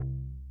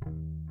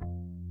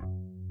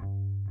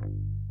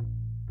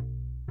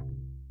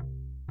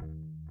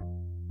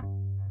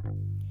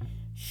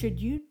Should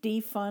you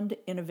defund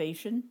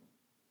innovation?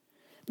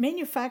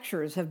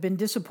 Manufacturers have been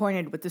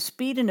disappointed with the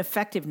speed and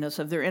effectiveness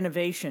of their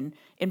innovation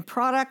in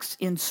products,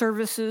 in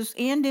services,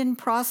 and in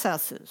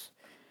processes.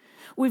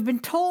 We've been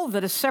told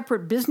that a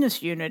separate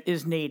business unit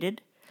is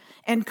needed,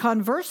 and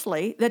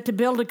conversely, that to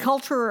build a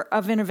culture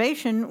of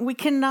innovation, we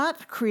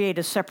cannot create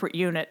a separate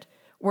unit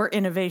where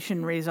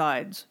innovation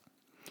resides.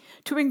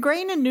 To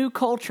ingrain a new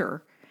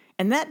culture,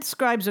 and that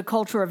describes a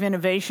culture of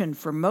innovation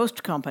for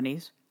most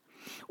companies,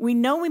 we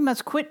know we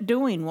must quit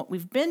doing what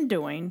we've been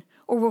doing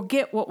or we'll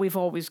get what we've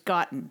always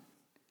gotten.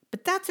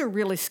 But that's a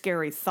really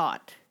scary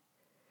thought.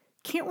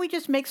 Can't we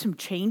just make some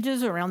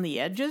changes around the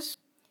edges?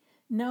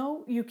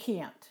 No, you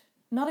can't.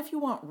 Not if you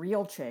want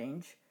real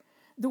change.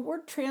 The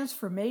word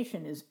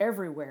transformation is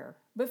everywhere,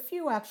 but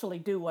few actually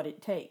do what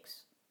it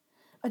takes.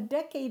 A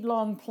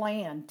decade-long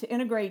plan to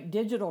integrate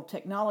digital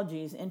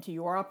technologies into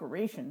your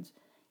operations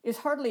is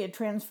hardly a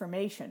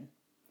transformation.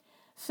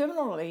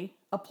 Similarly,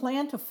 a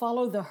plan to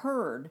follow the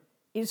herd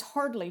is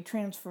hardly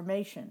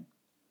transformation.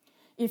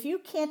 If you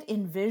can't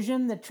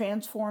envision the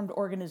transformed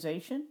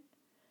organization,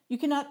 you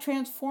cannot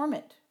transform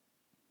it.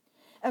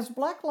 As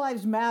Black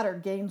Lives Matter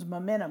gains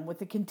momentum with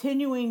the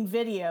continuing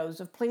videos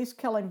of police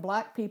killing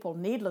black people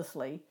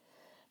needlessly,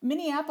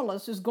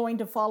 Minneapolis is going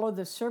to follow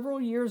the several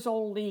years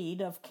old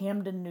lead of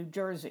Camden, New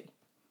Jersey.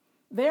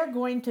 They're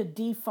going to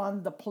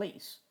defund the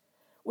police,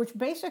 which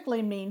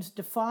basically means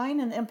define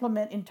and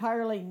implement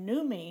entirely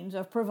new means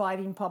of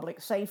providing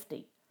public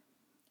safety.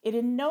 It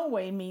in no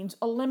way means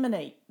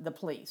eliminate the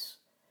police.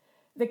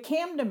 The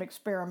Camden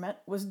experiment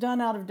was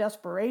done out of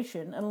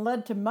desperation and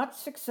led to much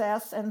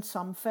success and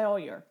some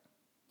failure.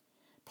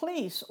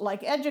 Police,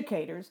 like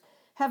educators,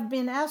 have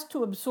been asked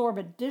to absorb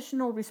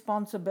additional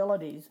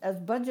responsibilities as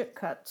budget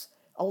cuts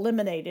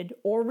eliminated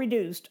or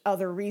reduced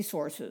other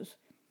resources.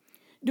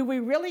 Do we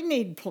really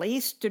need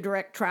police to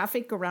direct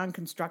traffic around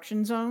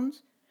construction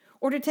zones?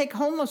 Or to take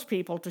homeless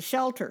people to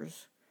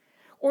shelters?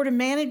 Or to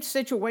manage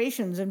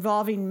situations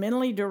involving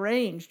mentally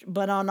deranged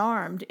but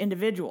unarmed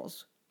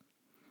individuals?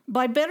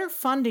 By better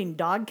funding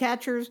dog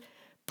catchers,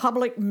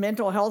 public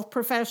mental health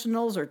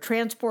professionals, or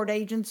transport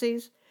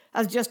agencies,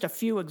 as just a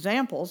few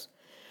examples,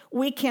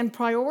 we can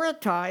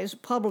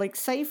prioritize public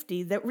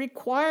safety that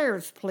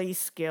requires police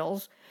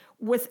skills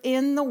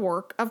within the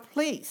work of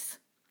police.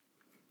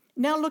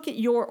 Now look at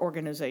your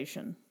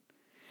organization.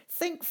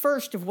 Think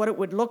first of what it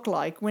would look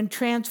like when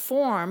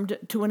transformed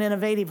to an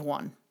innovative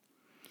one.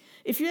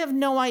 If you have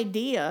no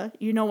idea,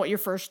 you know what your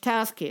first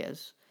task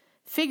is.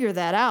 Figure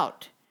that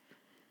out.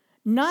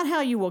 Not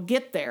how you will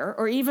get there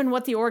or even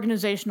what the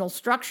organizational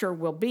structure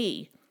will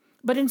be,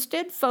 but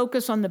instead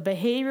focus on the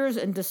behaviors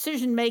and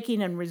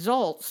decision-making and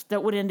results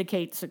that would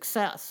indicate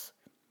success.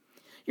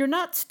 You're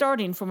not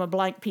starting from a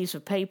blank piece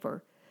of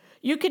paper.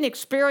 You can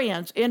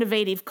experience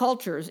innovative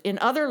cultures in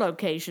other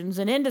locations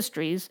and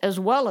industries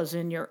as well as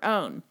in your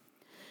own.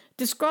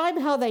 Describe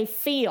how they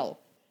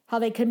feel, how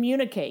they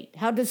communicate,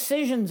 how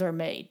decisions are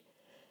made,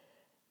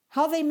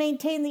 how they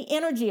maintain the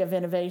energy of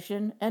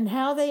innovation, and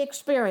how they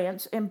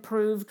experience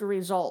improved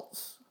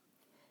results.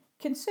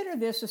 Consider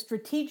this a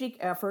strategic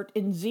effort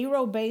in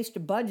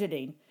zero-based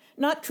budgeting,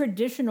 not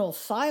traditional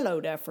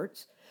siloed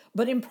efforts,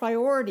 but in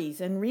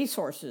priorities and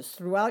resources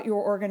throughout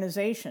your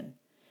organization.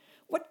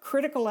 What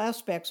critical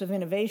aspects of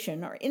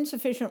innovation are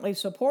insufficiently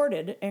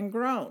supported and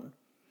grown?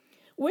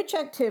 Which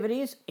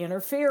activities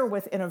interfere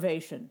with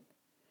innovation?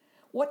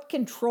 What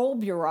control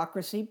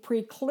bureaucracy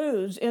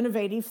precludes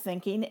innovative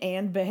thinking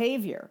and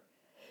behavior?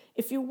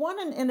 If you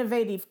want an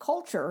innovative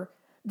culture,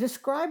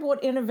 describe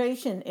what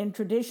innovation in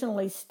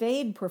traditionally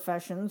staid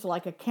professions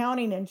like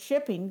accounting and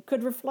shipping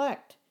could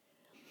reflect.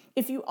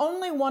 If you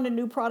only want a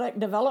new product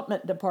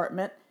development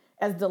department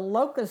as the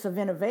locus of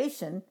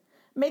innovation,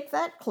 make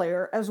that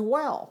clear as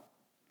well.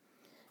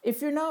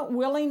 If you're not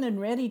willing and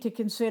ready to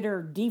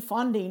consider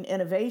defunding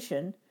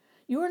innovation,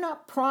 you are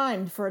not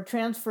primed for a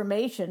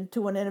transformation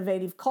to an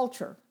innovative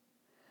culture.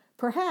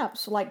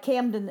 Perhaps, like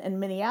Camden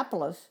and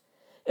Minneapolis,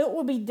 it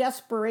will be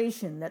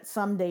desperation that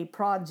someday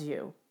prods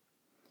you.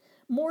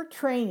 More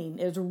training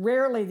is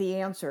rarely the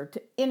answer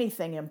to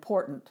anything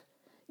important,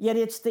 yet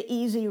it's the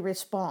easy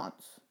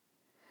response.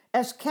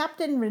 As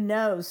Captain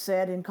Renault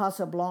said in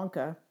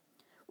Casablanca,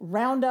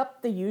 round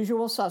up the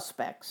usual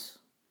suspects.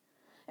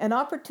 An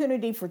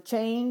opportunity for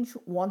change,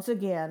 once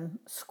again,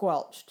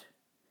 squelched.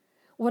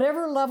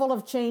 Whatever level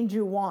of change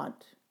you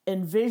want,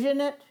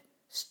 envision it,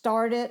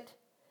 start it,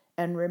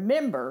 and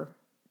remember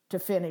to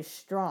finish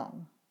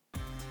strong.